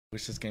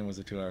Wish this game was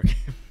a 2-hour game.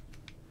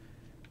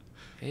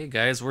 Hey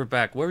guys, we're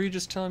back. What were you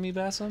just telling me,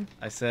 Basem?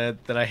 I said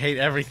that I hate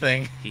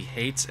everything. He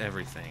hates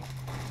everything.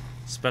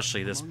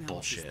 Especially this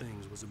bullshit.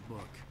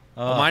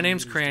 Well, My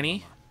name's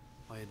Cranny.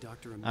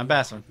 I'm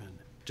Basem.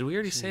 Did we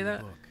already say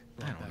that?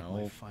 I don't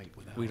know.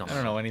 We don't I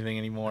don't know anything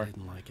anymore.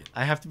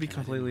 I have to be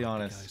completely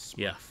honest.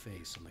 Yeah.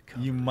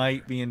 You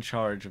might be in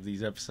charge of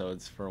these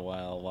episodes for a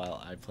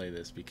while I play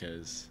this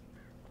because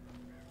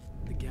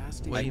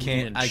I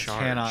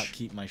cannot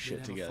keep my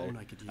shit together.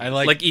 I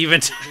like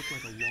even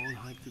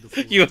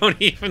you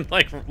won't even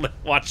like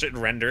watch it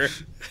render.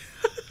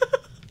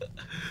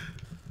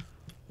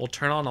 We'll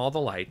turn on all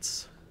the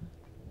lights.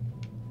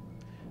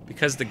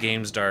 Because the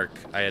game's dark,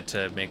 I had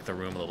to make the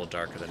room a little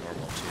darker than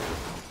normal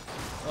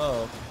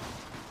too.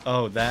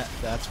 Oh,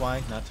 that's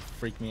why? Not to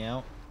freak me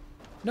out?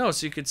 No,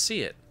 so you could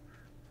see it.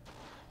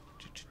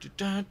 In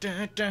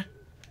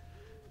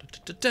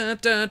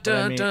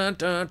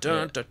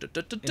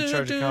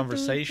charge of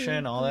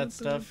conversation, all that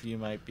stuff, you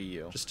might be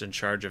you. Just in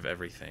charge of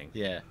everything.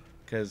 Yeah,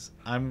 because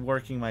I'm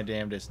working my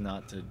damnedest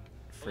not to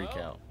freak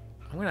out.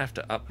 I'm gonna have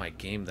to up my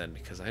game then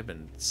because I've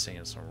been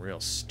saying some real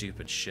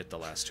stupid shit the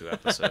last 2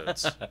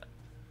 episodes.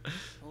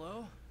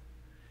 Hello?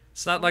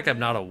 It's not like I'm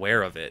not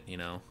aware of it, you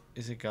know.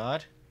 Is it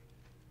God?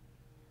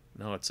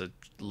 No, it's a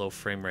low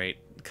frame rate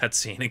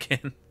cutscene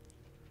again.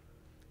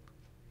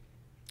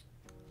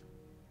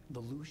 The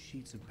loose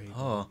sheets of paper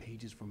were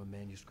pages from a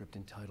manuscript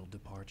entitled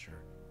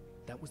Departure.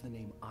 That was the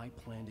name I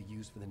planned to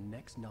use for the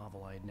next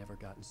novel I had never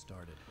gotten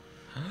started.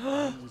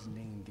 I was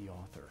named the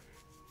author.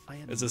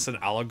 Is this an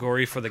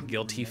allegory for the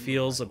guilt he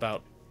feels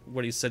about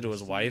what he said to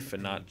his wife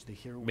and not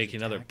making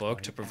another book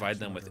to provide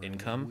them with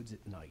income?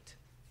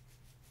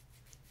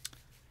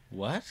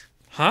 What?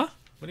 Huh?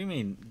 What do you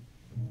mean?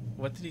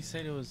 What did he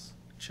say to his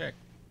chick?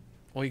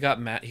 Well, he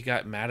got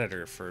mad at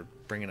her for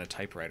bringing a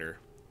typewriter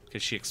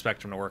because she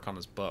expected him to work on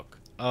his book.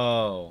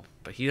 Oh.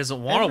 But he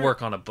doesn't want to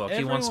work on a book.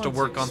 He wants to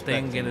work on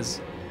things in his...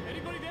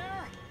 Anybody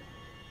there?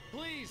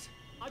 Please,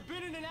 I've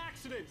been in an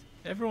accident.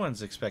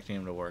 Everyone's expecting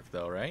him to work,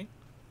 though, right?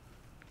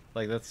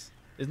 Like,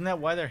 isn't that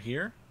why they're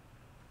here?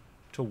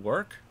 To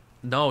work?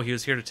 No, he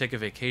was here to take a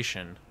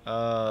vacation.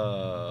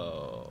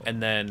 Oh.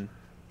 And then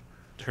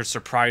her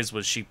surprise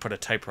was she put a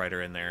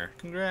typewriter in there.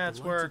 Congrats,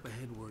 the work. Up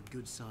ahead were a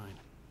good sign.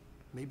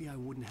 Maybe I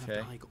wouldn't have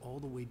to hike all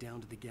the way down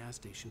to the gas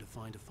station to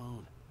find a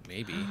phone.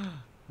 Maybe.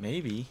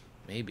 Maybe.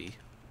 Maybe.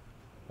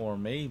 Or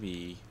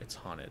maybe it's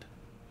haunted.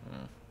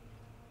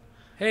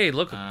 Hey,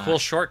 look, a cool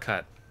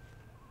shortcut.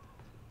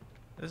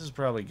 This is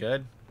probably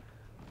good.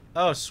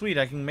 Oh, sweet,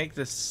 I can make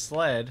this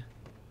sled.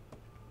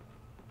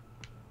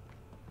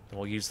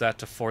 We'll use that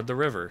to ford the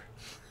river.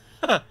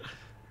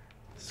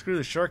 Screw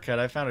the shortcut,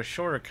 I found a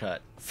shorter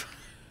cut.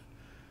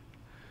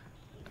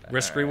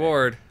 Risk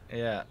reward.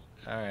 Yeah,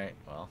 alright,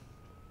 well.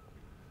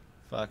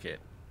 Fuck it.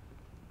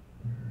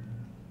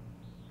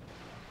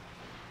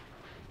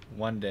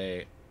 One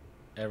day,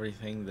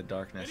 everything the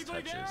darkness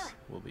touches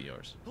will be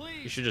yours.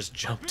 You should just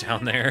jump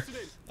down there.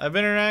 I've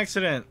been in an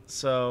accident,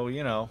 so,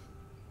 you know.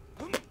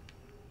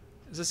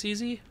 Is this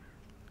easy?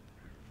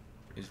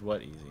 Is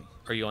what easy?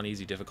 Are you on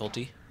easy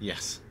difficulty?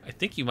 Yes. I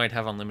think you might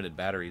have unlimited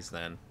batteries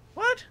then.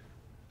 What?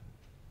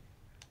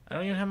 I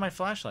don't even have my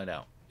flashlight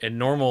out. In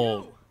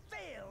normal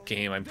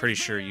game, I'm pretty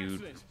sure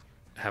you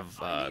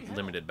have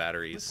limited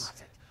batteries.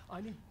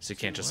 So you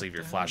can't just leave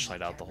your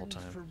flashlight out the whole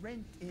time.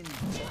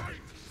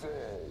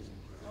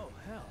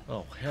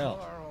 Oh,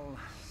 hell.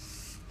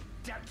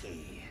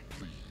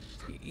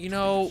 You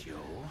know,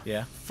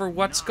 yeah. For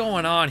what's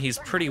going on, he's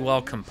pretty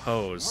well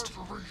composed.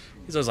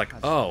 He's always like,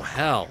 oh,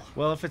 hell.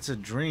 Well, if it's a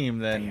dream,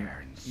 then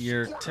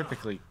you're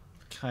typically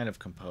kind of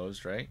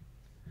composed, right?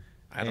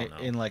 I don't know.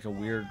 In like a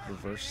weird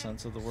reverse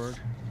sense of the word.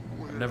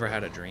 I've never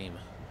had a dream.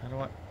 How do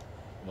I...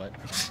 What?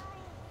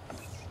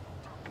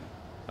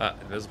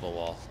 Invisible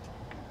wall.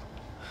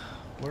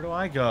 Where do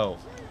I go?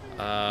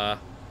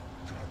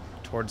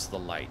 Towards the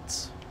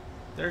lights.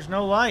 There's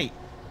no light.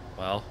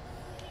 Well.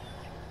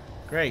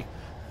 Great.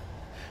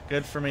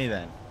 Good for me,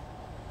 then.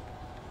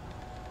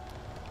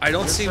 I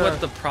don't see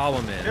what the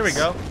problem is. Here we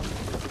go.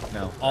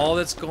 No. All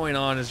that's going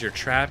on is you're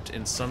trapped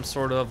in some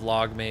sort of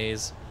log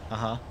maze.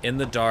 In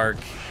the dark,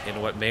 in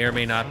what may or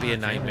may not be a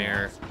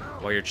nightmare,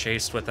 while you're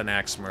chased with an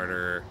axe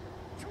murderer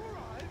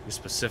who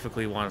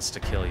specifically wants to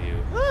kill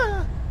you.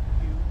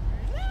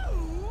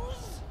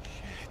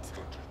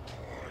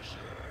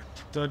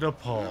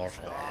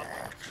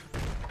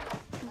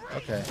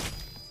 Okay.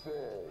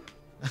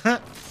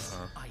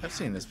 I've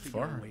seen this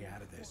before.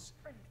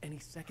 Any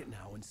second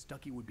now, and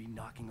Stucky would be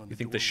knocking on the You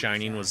think door The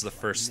Shining was the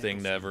first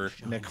thing to ever...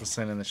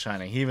 Nicholson in The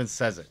Shining. He even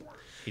says it.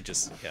 He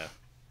just, yeah.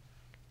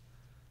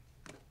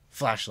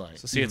 Flashlight.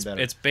 So see,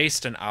 it's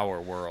based in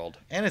our world.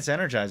 And it's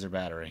Energizer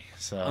battery,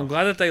 so... I'm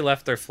glad that they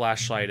left their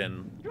flashlight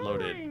and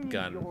loaded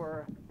gun.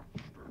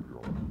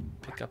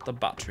 Pick up the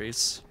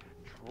batteries.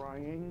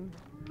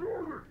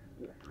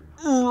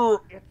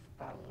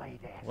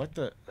 What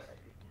the...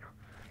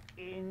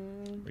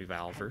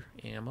 Revolver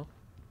ammo.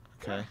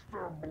 Okay.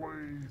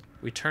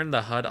 We turned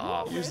the HUD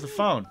off. Use the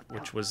phone.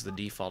 Which was the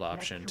default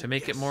option, to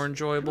make it more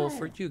enjoyable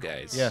for you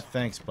guys. Yeah,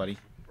 thanks, buddy.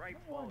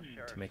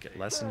 To make it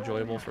less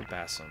enjoyable for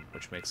Basem,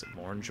 which makes it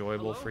more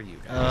enjoyable for you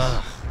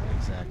guys.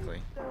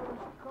 Exactly.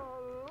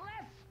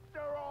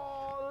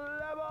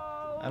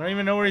 I don't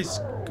even know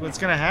what's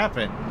gonna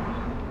happen.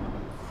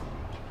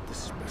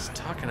 He's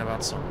talking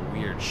about some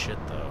weird shit,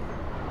 though.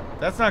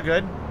 That's not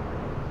good.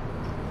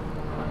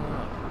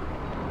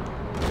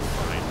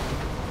 Fine.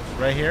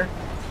 Right here?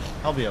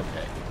 I'll be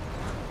okay.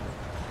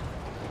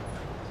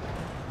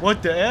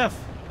 What the F?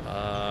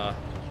 I'm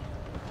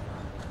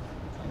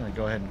gonna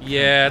go ahead and...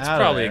 Yeah, it's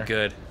probably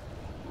good.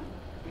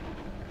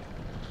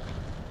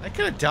 I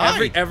could have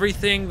died.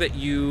 Everything that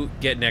you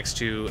get next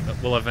to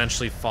will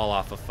eventually fall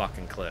off a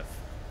fucking cliff.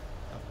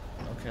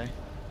 Okay.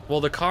 Well,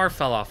 the car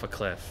fell off a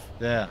cliff.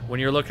 Yeah. When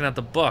you're looking at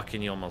the book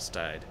and you almost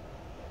died.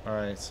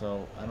 Alright,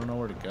 so I don't know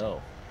where to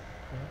go.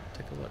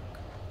 Take a look.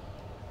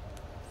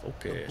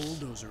 Focus. The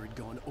bulldozer had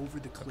gone over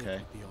the cliff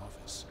with the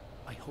office.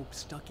 I hoped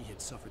Stucky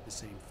had suffered the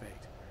same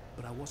fate,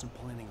 but I wasn't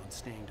planning on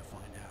staying to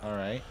find out.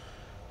 Alright.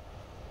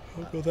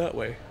 I'll go that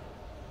way.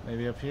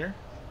 Maybe up here?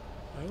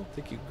 I don't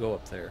think you can go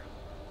up there.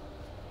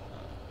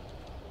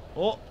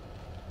 Oh!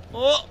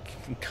 Oh! You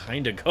can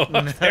kind of go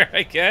up there,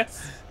 I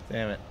guess.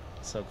 Damn it.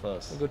 So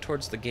close. We'll go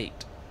towards the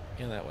gate.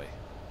 Yeah, that way.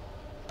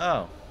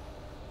 Oh.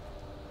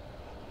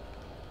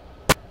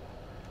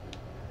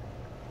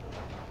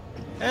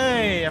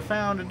 Hey, I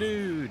found a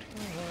dude.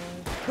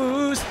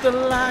 Boost the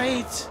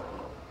light.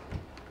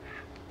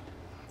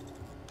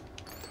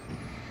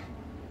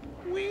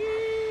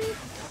 Whee.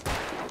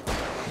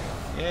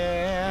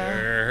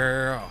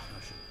 Yeah.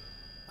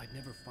 I'd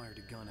never fired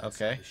a gun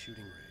outside the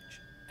shooting range,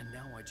 and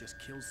now I just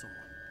killed someone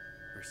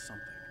or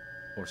something.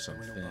 Or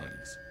something.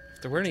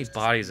 If there were any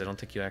bodies, I don't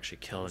think you actually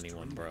killed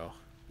anyone, bro.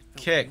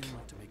 Kick.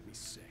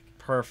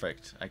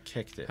 Perfect. I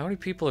kicked it. How many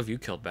people have you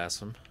killed,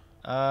 Basem?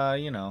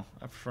 You know,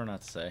 I prefer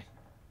not to say.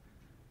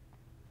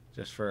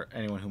 Just for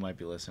anyone who might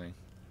be listening.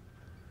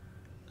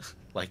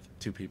 Like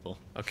 2 people.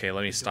 Okay,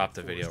 let me stop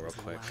the video real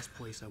quick.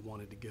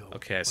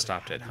 Okay, I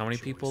stopped it. How many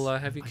people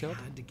have you killed?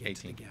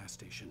 18.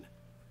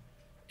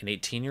 An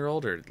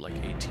 18-year-old or like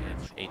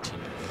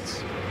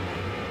 18-year-olds?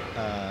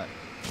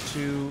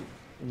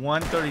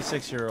 One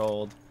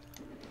 36-year-old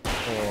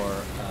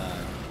or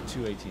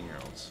 2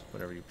 18-year-olds,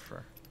 whatever you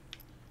prefer.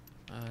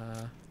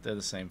 They're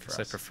the same for us.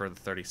 I prefer the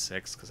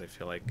 36 because I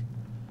feel like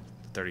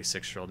the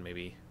 36-year-old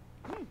maybe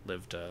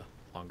lived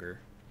longer,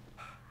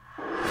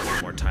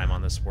 more time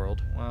on this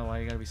world. Well, why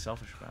you gotta be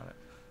selfish about it?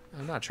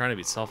 I'm not trying to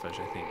be selfish.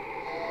 I think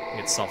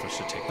it's selfish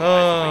to take the life of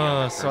a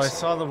younger person. So I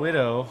saw the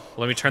widow.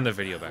 Let me turn the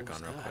video back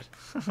on real quick.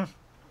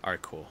 All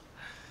right, cool.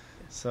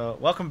 So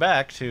welcome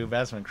back to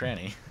Basem and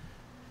Cranny.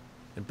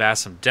 And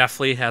Basem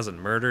definitely hasn't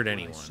murdered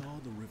anyone.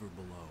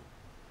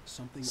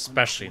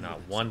 Especially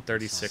not one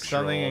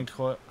 36-year-old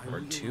or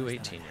 2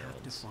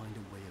 18-year-olds.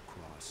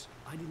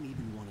 I didn't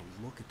even want to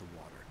look at the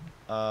water.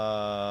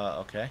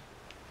 Okay.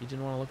 You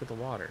didn't want to look at the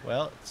water.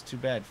 Well, it's too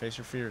bad. Face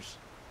your fears.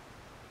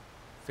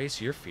 Face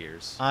your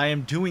fears? I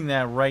am doing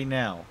that right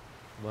now.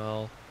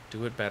 Well,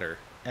 do it better.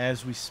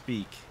 As we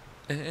speak.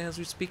 As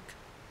we speak.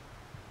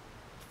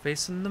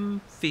 Facing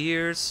them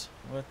fears.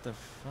 What the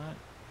fuck?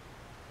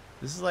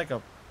 This is like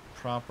a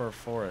proper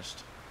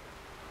forest.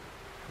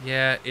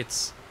 Yeah,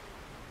 it's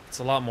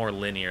a lot more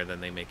linear than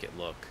they make it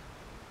look.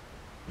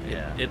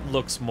 Yeah. It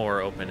looks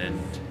more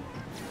open-ended.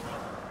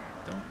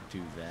 Don't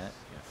do that,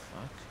 you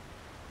fuck.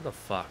 What the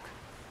fuck?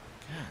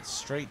 God,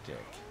 straight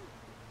dick.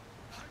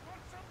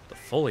 The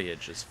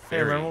foliage is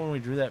very... Hey, remember when we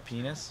drew that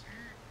penis?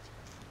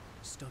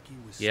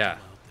 Yeah.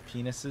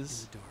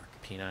 Penises?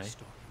 Peni?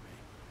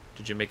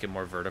 Did you make it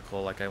more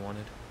vertical like I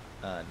wanted?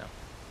 No.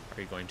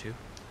 Are you going to?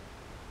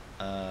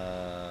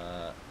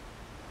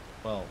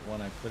 Well,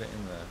 when I put it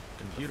in the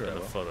computer, in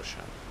the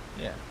Photoshop.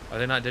 Yeah. Are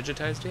they not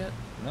digitized yet?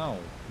 No.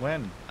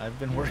 When? I've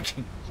been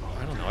working.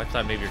 I don't know. I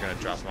thought maybe you're going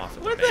to drop them off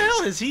at What the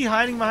hell? Is he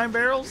hiding behind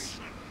barrels?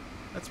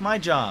 That's my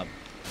job.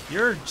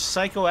 You're a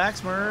psycho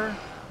axe murderer.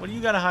 What do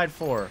you got to hide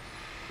for?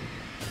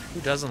 Who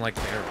doesn't like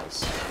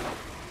barrels?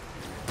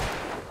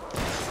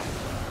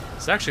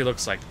 This actually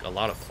looks like a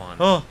lot of fun.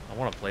 Oh. I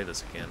want to play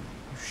this again.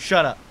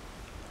 Shut up.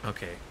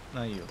 Okay.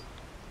 Not you.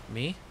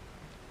 Me?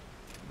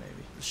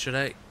 Maybe. Should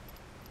I?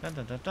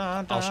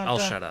 I'll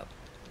shut up.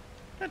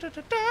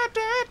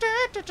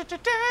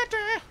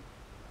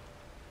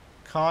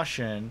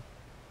 Caution.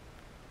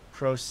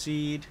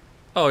 Proceed.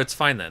 Oh, it's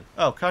fine then.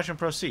 Oh, caution,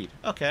 proceed.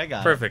 Okay, I got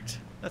it. Perfect.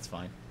 That's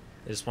fine.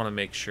 I just want to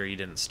make sure you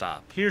didn't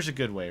stop. Here's a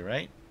good way,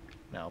 right?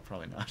 No,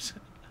 probably not.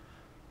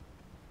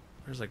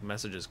 There's like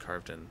messages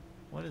carved in.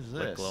 What is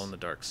this? Like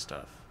glow-in-the-dark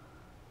stuff.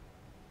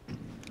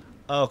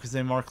 Oh, because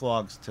they mark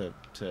logs to...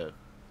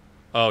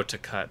 Oh, to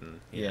cut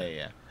and...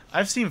 Yeah.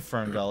 I've seen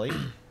Fern Gully.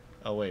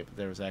 Oh, wait, but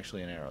there was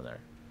actually an arrow there.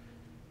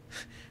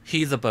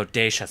 He's a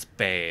bodacious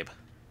babe.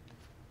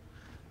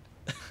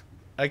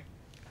 I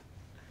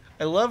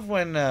love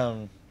when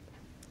My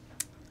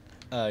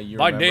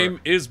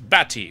name is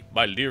Batty.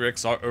 My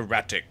lyrics are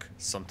erratic.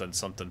 Something,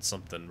 something,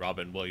 something.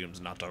 Robin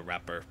Williams, not a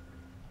rapper.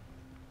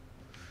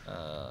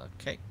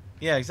 Okay.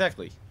 Yeah,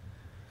 exactly.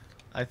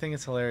 I think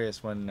it's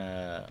hilarious when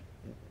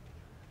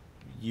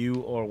you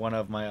or one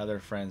of my other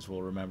friends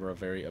will remember a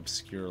very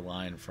obscure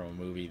line from a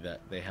movie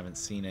that they haven't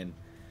seen in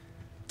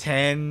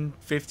 10,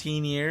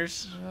 15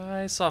 years.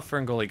 I saw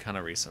Ferngully kind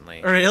of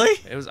recently. Really?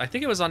 I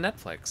think it was on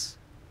Netflix.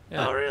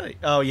 Yeah. Oh, really?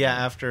 Oh, yeah,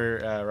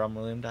 after Robin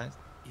Williams dies?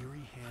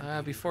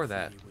 Before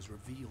that.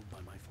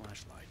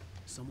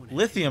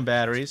 Lithium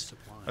batteries.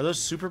 Are those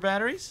super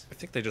batteries? I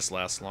think they just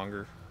last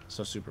longer.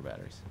 So super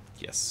batteries.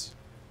 Yes.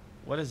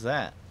 What is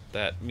that?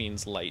 That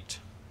means light.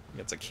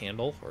 It's a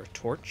candle or a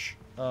torch.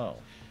 Oh.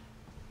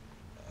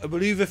 I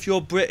believe if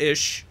you're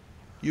British,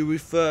 you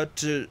refer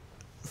to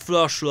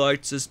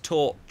flashlights as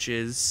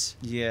torches.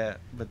 Yeah,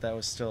 but that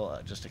was still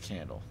just a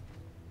candle.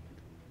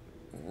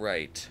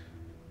 Right.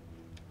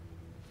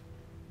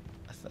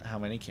 How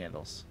many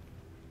candles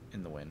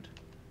in the wind?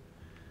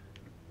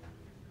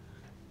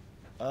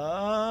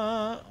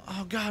 Oh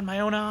God, my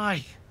own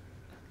eye.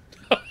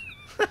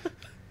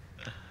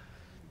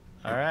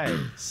 All right,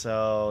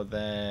 so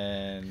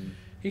then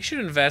he should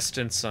invest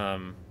in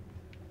some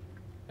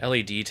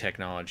LED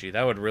technology.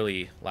 That would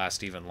really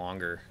last even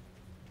longer.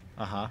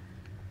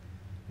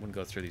 Wouldn't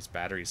go through these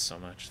batteries so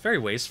much. It's very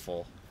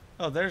wasteful.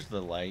 Oh, there's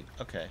the light.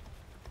 Okay.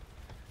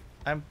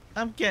 I'm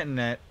getting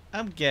it.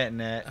 I'm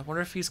getting it. I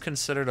wonder if he's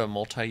considered a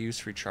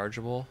multi-use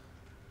rechargeable.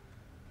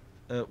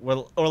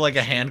 Well, or like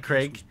a hand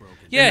crank.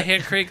 Yeah,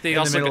 hand crank. They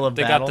also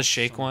got the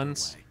shake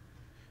ones.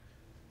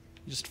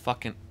 You just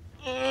fucking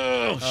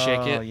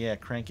shake it. Oh yeah,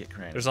 crank it.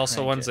 There's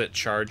also ones that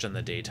charge in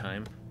the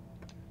daytime.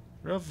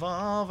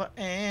 Revolver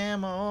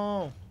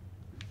ammo.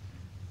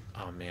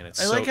 Oh man,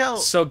 it's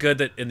so good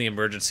that in the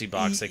emergency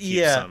box they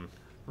keep some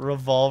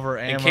revolver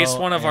ammo in case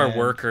one of our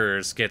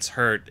workers gets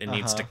hurt and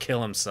needs to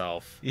kill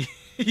himself.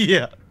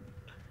 Yeah.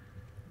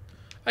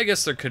 I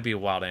guess there could be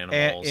wild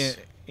animals.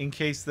 In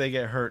case they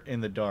get hurt in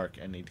the dark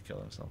and need to kill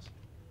themselves.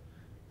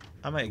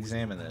 I'm gonna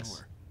examine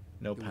this.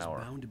 No power. There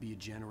was bound to be a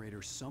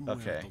generator somewhere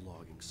at the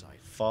logging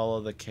site.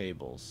 Follow the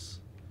cables.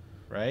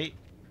 Right?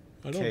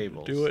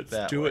 Cables. Do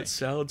it.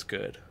 Sounds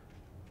good.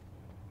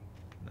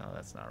 No,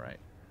 that's not right.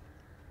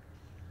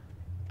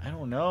 I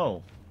don't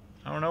know.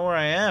 I don't know where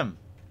I am.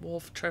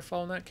 Well, try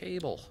following that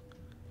cable.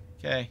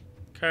 Okay.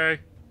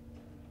 Okay.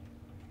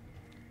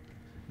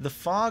 The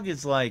fog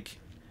is like,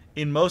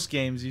 in most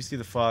games, you see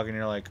the fog and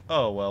you're like,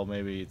 oh, well,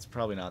 maybe it's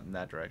probably not in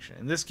that direction.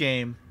 In this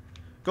game,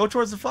 go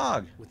towards the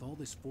fog. With all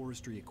this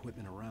forestry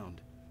equipment around,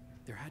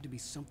 there had to be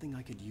something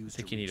I could use. I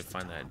think you need to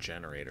find that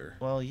generator.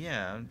 Well,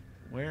 yeah.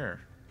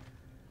 Where?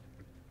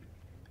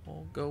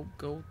 Well,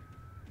 go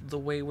the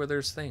way where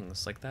there's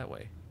things, like that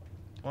way.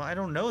 Well, I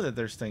don't know that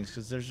there's things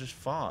because there's just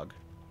fog.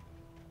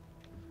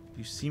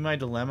 You see my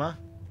dilemma?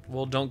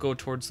 Well, don't go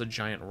towards the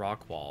giant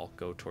rock wall.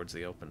 Go towards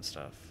the open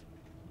stuff.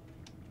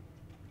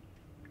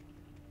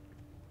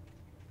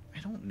 I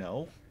don't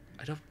know.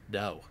 I don't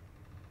know.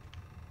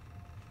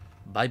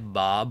 My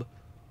Bob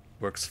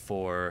works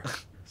for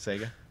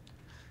Sega.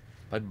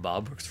 My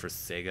Bob works for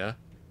Sega.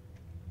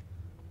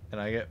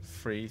 And I get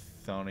free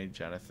Sony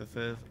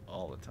Genesis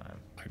all the time.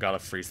 I got a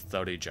free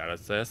Sony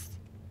Genesis,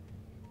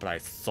 but I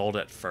sold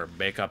it for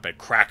makeup and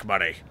crack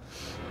money.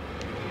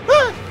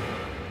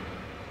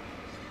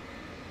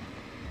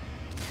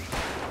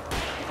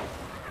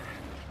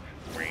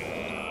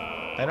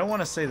 I don't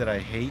want to say that I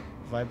hate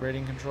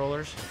vibrating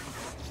controllers,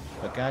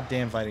 but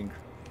goddamn vibrating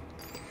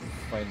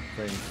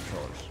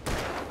controllers.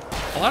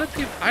 A lot of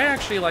people, I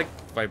actually like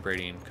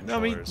vibrating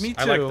controllers. No, me too.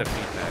 I like the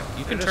feedback.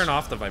 You can turn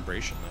off the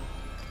vibration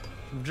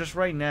though. Just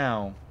right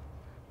now.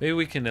 Maybe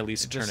we can at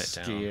least turn it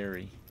down.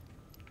 Scary.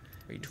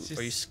 Are you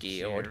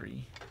scared?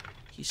 Scary.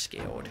 He's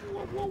scared.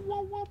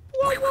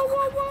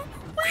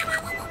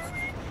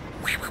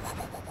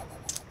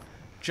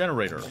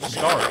 Generator,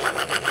 start.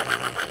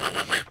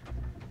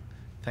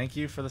 Thank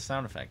you for the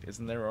sound effect.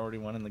 Isn't there already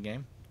one in the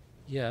game?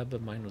 Yeah,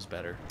 but mine was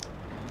better.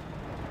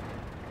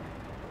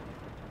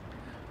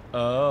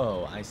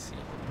 Oh, I see.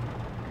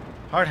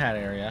 Hard hat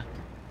area.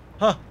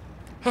 Huh.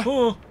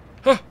 Huh.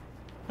 Huh.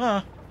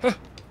 Huh.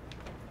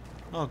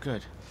 Oh,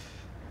 good.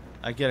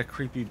 I get a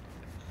creepy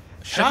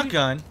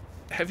shotgun.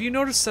 Have you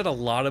noticed that a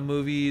lot of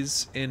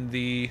movies in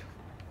the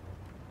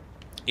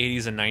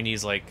 80s and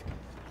 90s, like,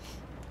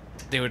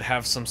 they would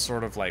have some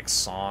sort of, like,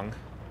 song?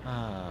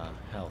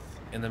 Health.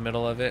 In the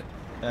middle of it?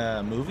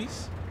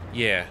 Movies?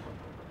 Yeah.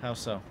 How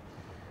so?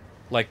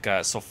 Like,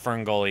 so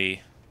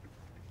Ferngully,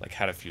 like,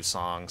 had a few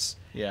songs.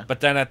 Yeah. But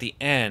then at the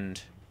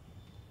end,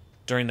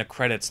 during the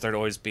credits, there'd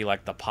always be,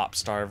 like, the pop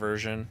star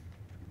version.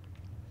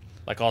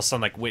 Like, all of a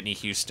sudden, like, Whitney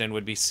Houston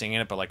would be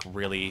singing it, but, like,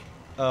 really...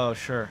 Oh,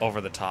 sure.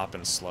 Over the top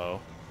and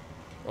slow.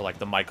 Or, like,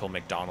 the Michael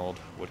McDonald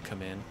would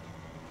come in.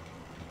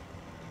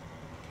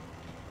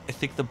 I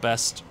think the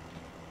best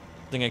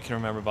thing I can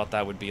remember about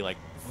that would be, like,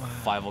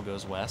 Fievel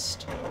Goes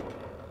West.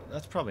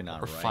 That's probably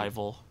not or right.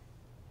 Fievel.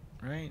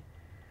 Right?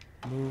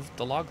 Move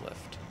the log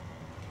lift.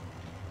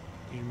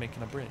 You're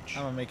making a bridge.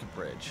 I'm gonna make a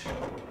bridge.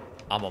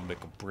 I'm gonna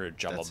make a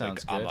bridge. I'm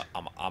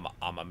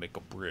gonna make a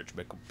bridge.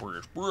 Make a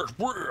bridge. Bridge.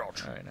 All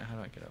right, now how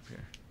do I get up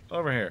here?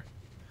 Over here.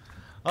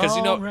 Because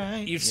you know,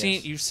 right. you've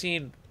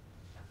seen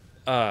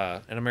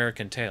An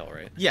American Tail,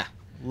 right? Yeah,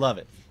 love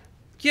it.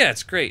 Yeah,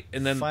 it's great.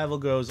 And then Fievel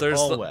goes there's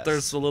all west.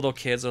 There's the little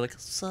kids. They're like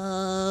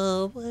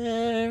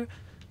somewhere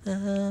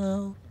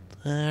out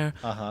there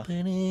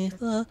beneath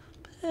the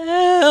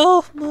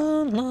pale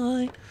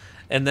moonlight.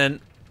 And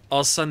then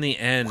all of a sudden, the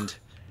end,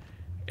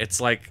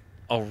 it's like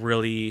a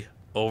really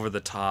over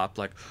the top,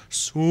 like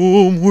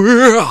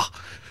somewhere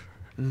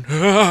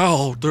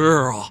out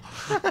there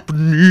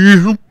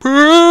beneath the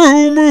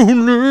pale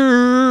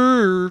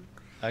moonlight.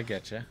 I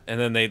get you. And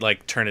then they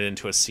like turn it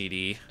into a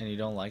CD. And you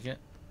don't like it?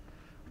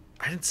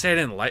 I didn't say I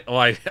didn't like. Well,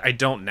 I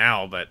don't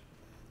now, but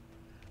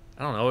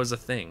I don't know. It was a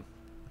thing.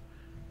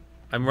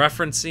 I'm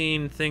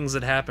referencing things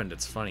that happened.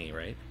 It's funny,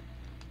 right?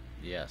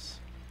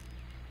 Yes.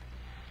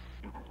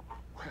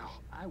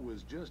 Well, I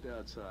was just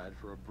outside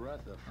for a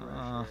breath of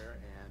fresh air,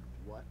 and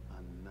what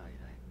a night!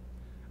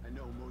 I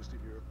know most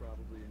of you are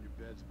probably in your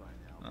beds by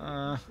now, but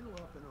I'm still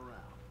up and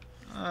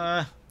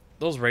around.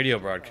 Those radio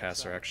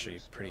broadcasts are actually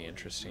pretty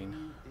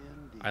interesting.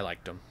 I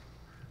liked them.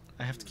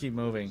 I have to keep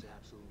moving,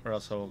 or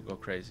else I will go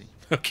crazy.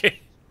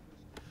 Okay.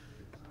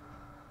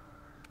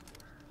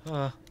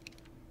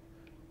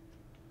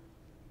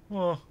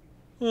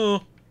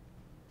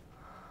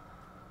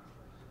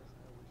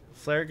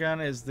 Flare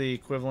gun is the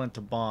equivalent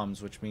to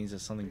bombs, which means that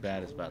something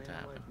bad is about to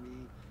happen.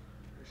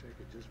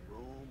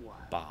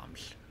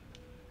 Bombs.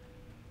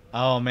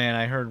 Oh man,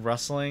 I heard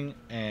rustling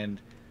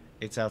and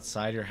it's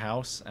outside your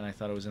house, and I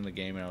thought it was in the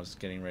game, and I was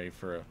getting ready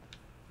for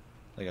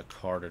a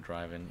car to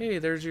drive in. Hey,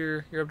 there's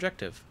your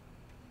objective.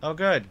 Oh,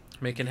 good.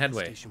 Making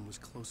headway. The station was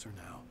closer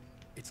now.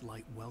 Its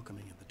light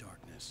welcoming in the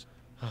darkness.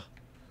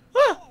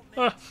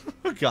 Oh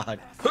God.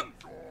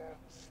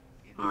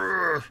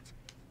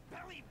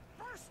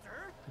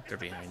 They're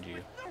behind you.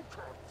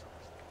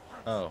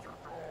 Oh.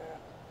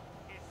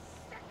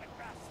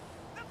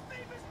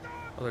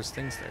 Oh, there's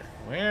things there.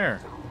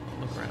 Where?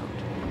 Look around.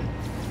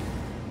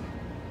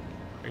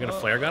 Are you gonna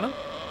flare gun him?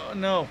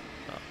 No.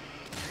 Oh.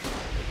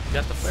 You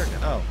got the flare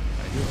gun. Oh,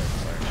 I do have a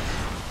flare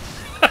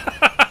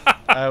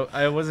gun.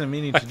 I wasn't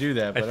meaning to do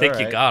that, but I think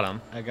right. you got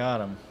him. I got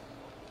him.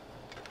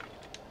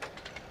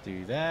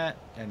 Do that,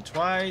 and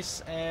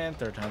twice, and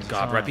third time's the God,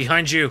 charm. right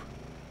behind you.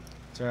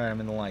 It's alright,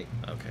 I'm in the light.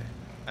 Okay.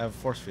 I have a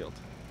force field.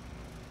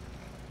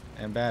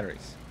 And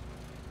batteries.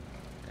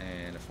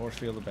 And a force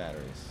field of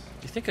batteries.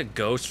 Do you think a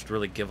ghost would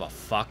really give a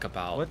fuck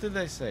about What did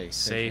they say?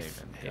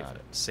 safe haven. Got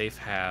it. safe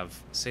have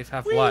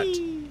Whee! what?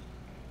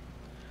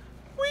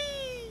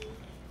 Whee!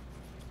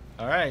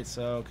 Alright,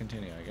 so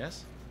continue, I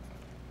guess.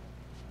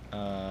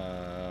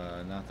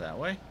 Not that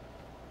way.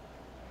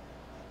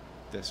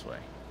 This way.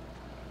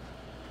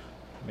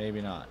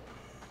 Maybe not.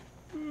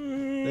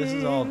 This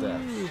is all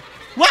death.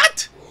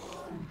 What?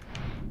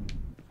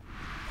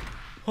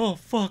 Oh,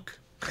 fuck.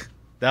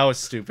 That was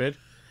stupid.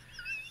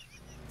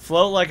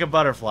 Float like a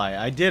butterfly.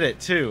 I did it,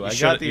 too. I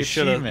got the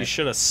achievement. You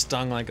should have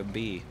stung like a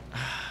bee.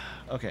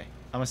 Okay,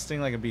 I'm gonna sting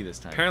like a bee this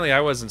time. Apparently,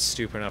 I wasn't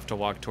stupid enough to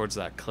walk towards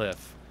that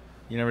cliff.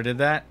 You never did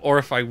that? Or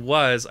if I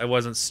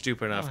wasn't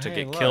stupid enough to hey,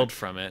 get look. killed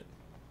from it.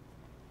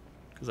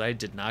 Because I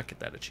did not get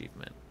that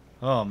achievement.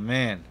 Oh,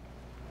 man.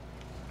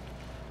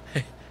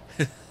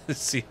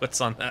 See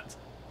what's on that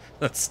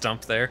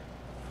stump there?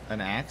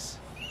 An axe?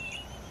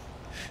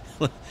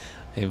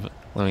 Hey,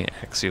 let me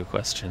ask you a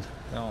question.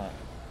 No.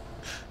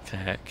 Can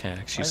I ask you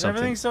Why is something?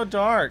 everything so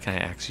dark? Can I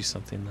ask you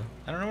something, though?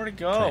 I don't know where to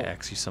go. Can I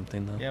ask you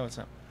something, though? Yeah, what's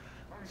up?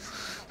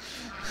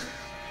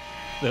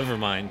 Never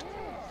mind.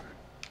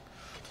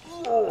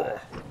 I'm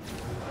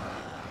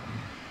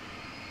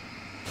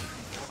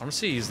gonna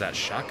see you use that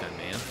shotgun,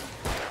 man.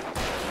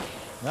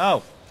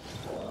 No.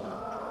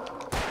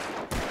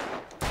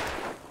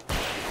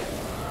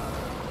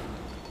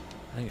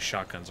 I think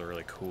shotguns are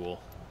really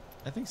cool.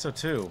 I think so,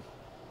 too.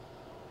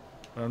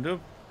 But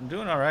I'm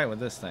doing alright with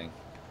this thing.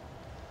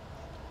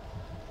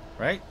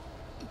 Right?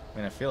 I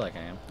mean, I feel like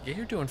I am. Yeah,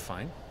 you're doing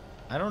fine.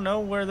 I don't know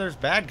where there's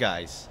bad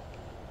guys.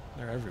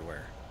 They're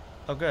everywhere.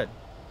 Oh, good.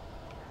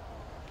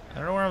 I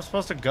don't know where I'm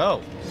supposed to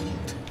go.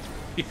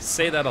 You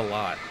say that a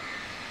lot.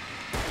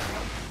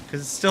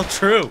 Because it's still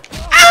true.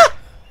 Ah!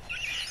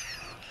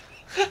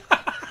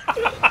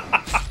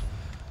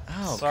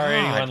 Oh, Sorry,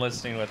 God. anyone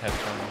listening with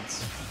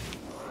headphones.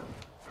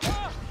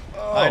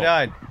 Oh. I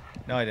died.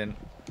 No, I didn't.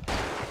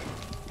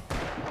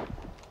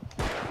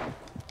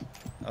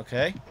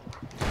 Okay.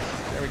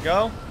 There we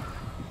go.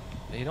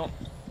 You don't.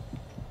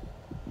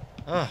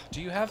 Ugh.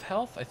 Do you have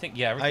health? I think,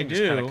 yeah, everything I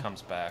just kind do. of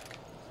comes back.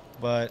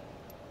 But,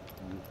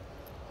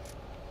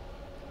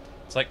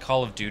 It's like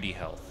Call of Duty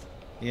health.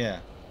 yeah.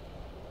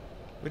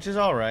 Which is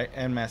alright.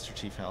 And Master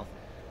Chief health.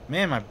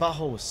 Man, my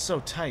butthole was so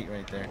tight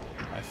right there.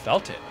 I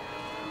felt it.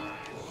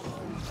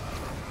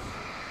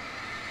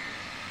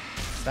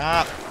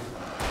 Stop.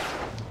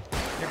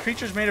 Your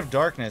creature's made of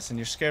darkness and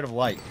you're scared of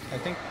light. I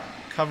think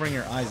covering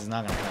your eyes is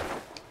not going to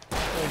help.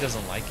 He really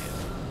doesn't like it.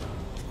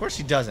 Of course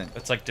he doesn't.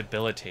 It's like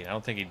debilitating. I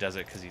don't think he does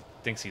it because he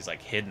thinks he's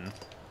like hidden.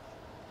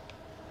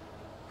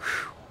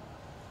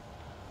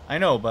 I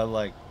know, but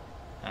like,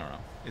 I don't know.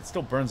 It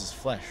still burns his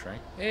flesh, right?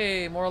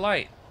 Hey, more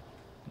light.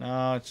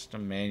 No, it's just a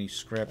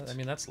manuscript. I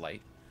mean, that's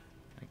light.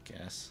 I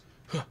guess.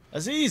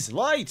 Aziz,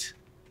 light!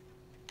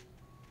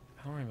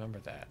 I don't remember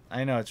that.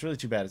 I know, it's really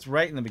too bad. It's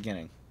right in the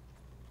beginning.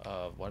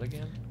 What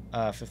again?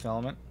 Fifth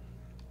Element.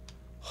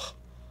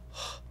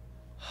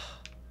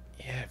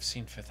 Yeah, I've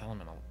seen Fifth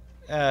Element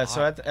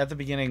so at the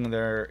beginning,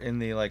 they're in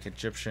the, like,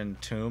 Egyptian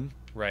tomb.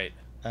 Right.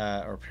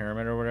 Or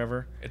pyramid or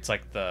whatever. It's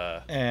like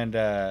the... And,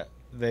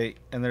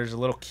 there's a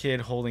little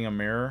kid holding a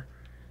mirror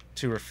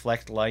to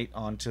reflect light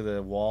onto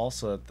the wall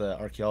so that the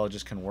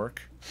archaeologist can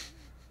work.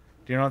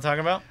 Do you know what I'm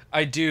talking about?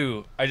 I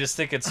do. I just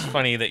think it's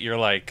funny that you're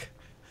like,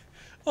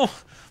 oh,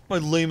 my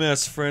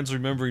lame-ass friend's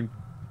remembering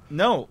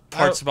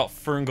parts about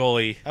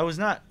Ferngully. I was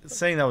not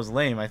saying that was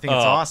lame. I think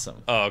it's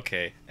awesome. Oh,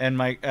 okay. And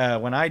my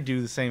when I do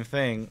the same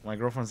thing, my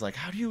girlfriend's like,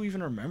 how do you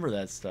even remember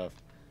that stuff?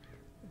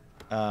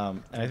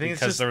 And I think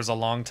because there was a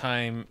long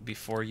time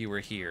before you were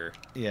here.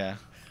 Yeah.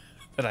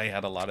 That I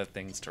had a lot of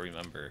things to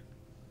remember.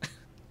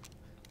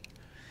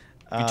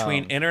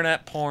 Between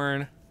internet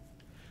porn...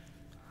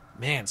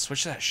 Man,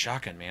 switch to that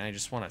shotgun, man. I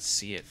just want to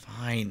see it.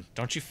 Fine.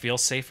 Don't you feel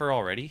safer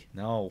already?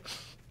 No.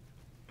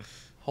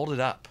 Hold it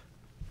up.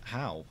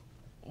 How?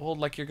 Hold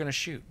like you're going to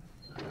shoot.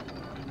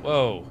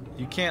 Whoa.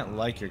 You can't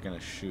like you're going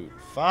to shoot.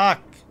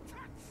 Fuck!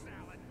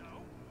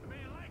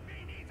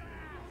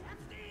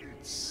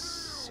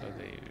 So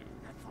they...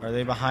 Are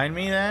they behind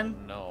me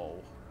then? No.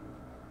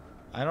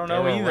 I don't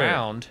know either. They're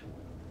around.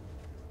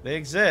 They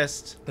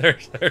exist. They're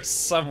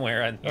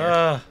somewhere in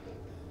here.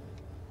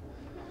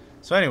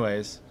 So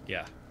anyways...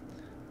 Yeah.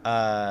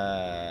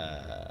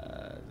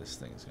 This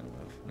thing's gonna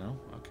move. No?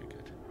 Okay,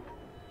 good.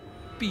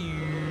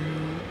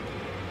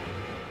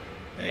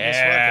 Hey, yeah, guess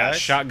what, guys?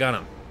 Shotgun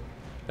him.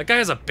 That guy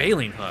has a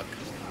baling hook.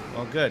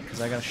 Well, good, because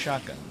I got a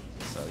shotgun.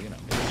 So, you know.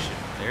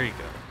 There you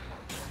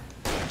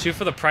go. 2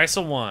 for the price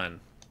of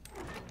 1.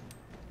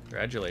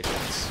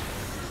 Congratulations.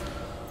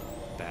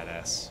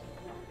 Badass.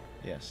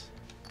 Yes.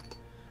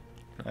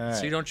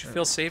 So don't you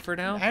feel safer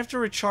now? I have to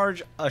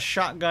recharge a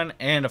shotgun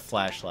and a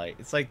flashlight.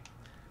 It's like...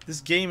 This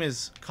game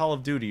is Call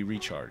of Duty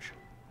Recharge.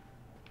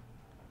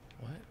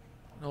 What?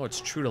 No,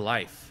 it's true to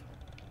life.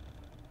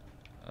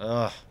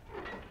 Ugh.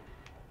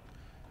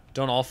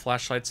 Don't all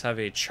flashlights have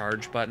a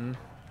charge button?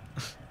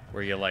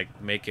 Where you,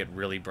 like, make it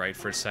really bright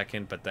for a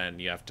second, but then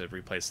you have to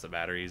replace the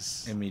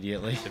batteries...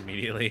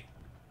 Immediately.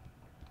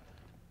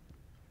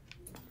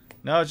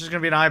 No, it's just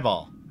gonna be an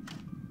eyeball.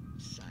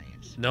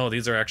 No,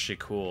 these are actually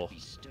cool.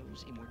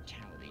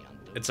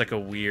 It's like a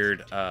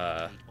weird,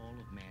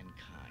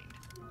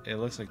 It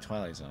looks like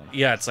Twilight Zone.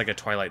 Yeah, it's like a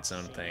Twilight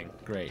Zone thing.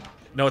 Great.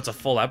 No, it's a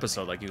full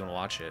episode, like you can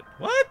watch it.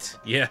 What?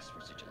 Yeah.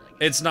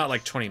 It's not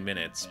like 20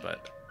 minutes,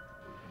 but...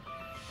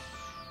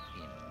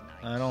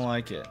 I don't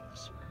like it.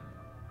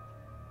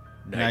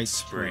 Night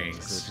Springs.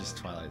 Which is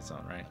Twilight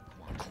Zone, right?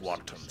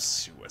 Quantum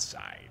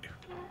suicide.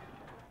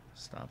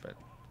 Stop it.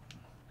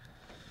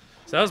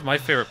 So that was my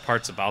favorite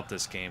parts about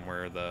this game,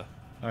 where the...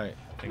 Alright.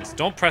 Things...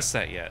 Don't press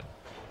that yet.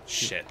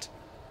 Shit.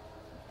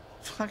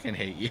 Fucking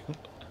hate you.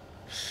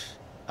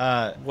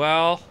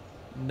 Well,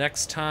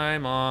 next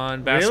time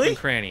on Basem and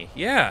Cranny.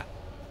 Yeah.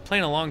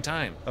 Playing a long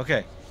time.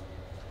 Okay.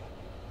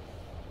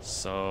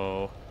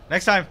 So...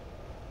 Next time.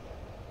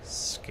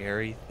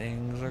 Scary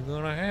things are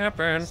gonna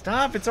happen.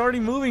 Stop, it's already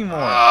moving more.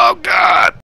 Oh, God!